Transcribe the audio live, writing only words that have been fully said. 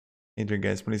Hey there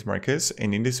guys, my name is Marcus,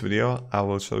 and in this video I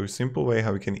will show you a simple way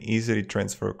how you can easily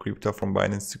transfer crypto from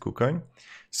Binance to Kucoin.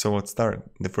 So let's start.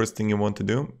 The first thing you want to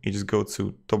do is just go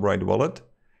to top right wallet,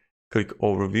 click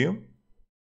overview,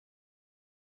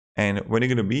 and when you're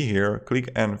going to be here, click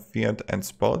on fiat and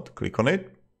spot, click on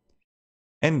it,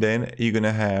 and then you're going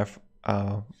to have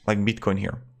like Bitcoin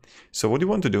here. So what you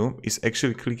want to do is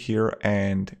actually click here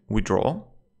and withdraw,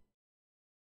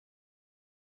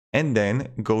 and then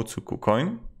go to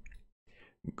Kucoin.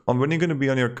 When you're going to be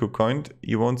on your Kucoin,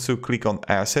 you want to click on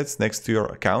assets next to your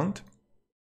account.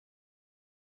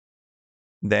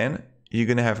 Then you're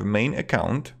going to have a main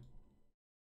account.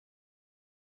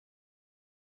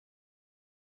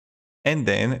 And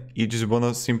then you just want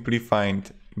to simply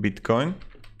find Bitcoin.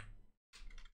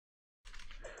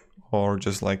 Or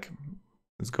just like,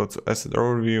 let's go to asset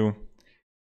overview,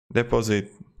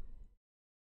 deposit,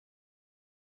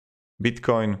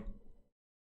 Bitcoin.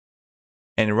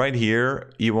 And right here,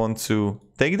 you want to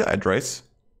take the address,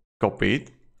 copy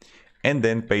it, and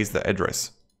then paste the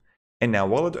address. And now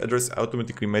wallet address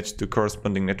automatically matched to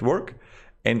corresponding network.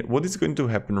 And what is going to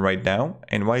happen right now,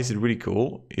 and why is it really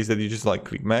cool, is that you just like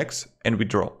click max and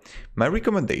withdraw. My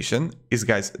recommendation is,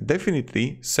 guys,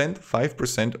 definitely send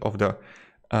 5% of the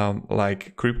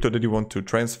like crypto that you want to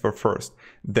transfer first.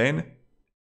 Then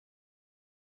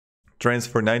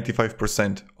transfer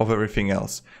 95% of everything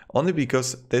else, only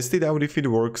because test it out if it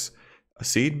works,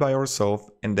 see it by yourself,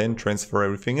 and then transfer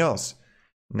everything else.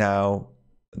 Now,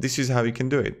 this is how you can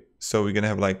do it. So we're gonna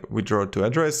have like withdraw to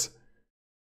address,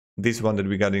 this one that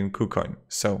we got in KuCoin.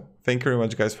 So thank you very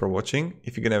much guys for watching.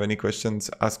 If you're gonna have any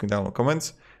questions, ask me down in the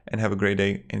comments, and have a great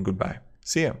day and goodbye.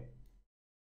 See ya.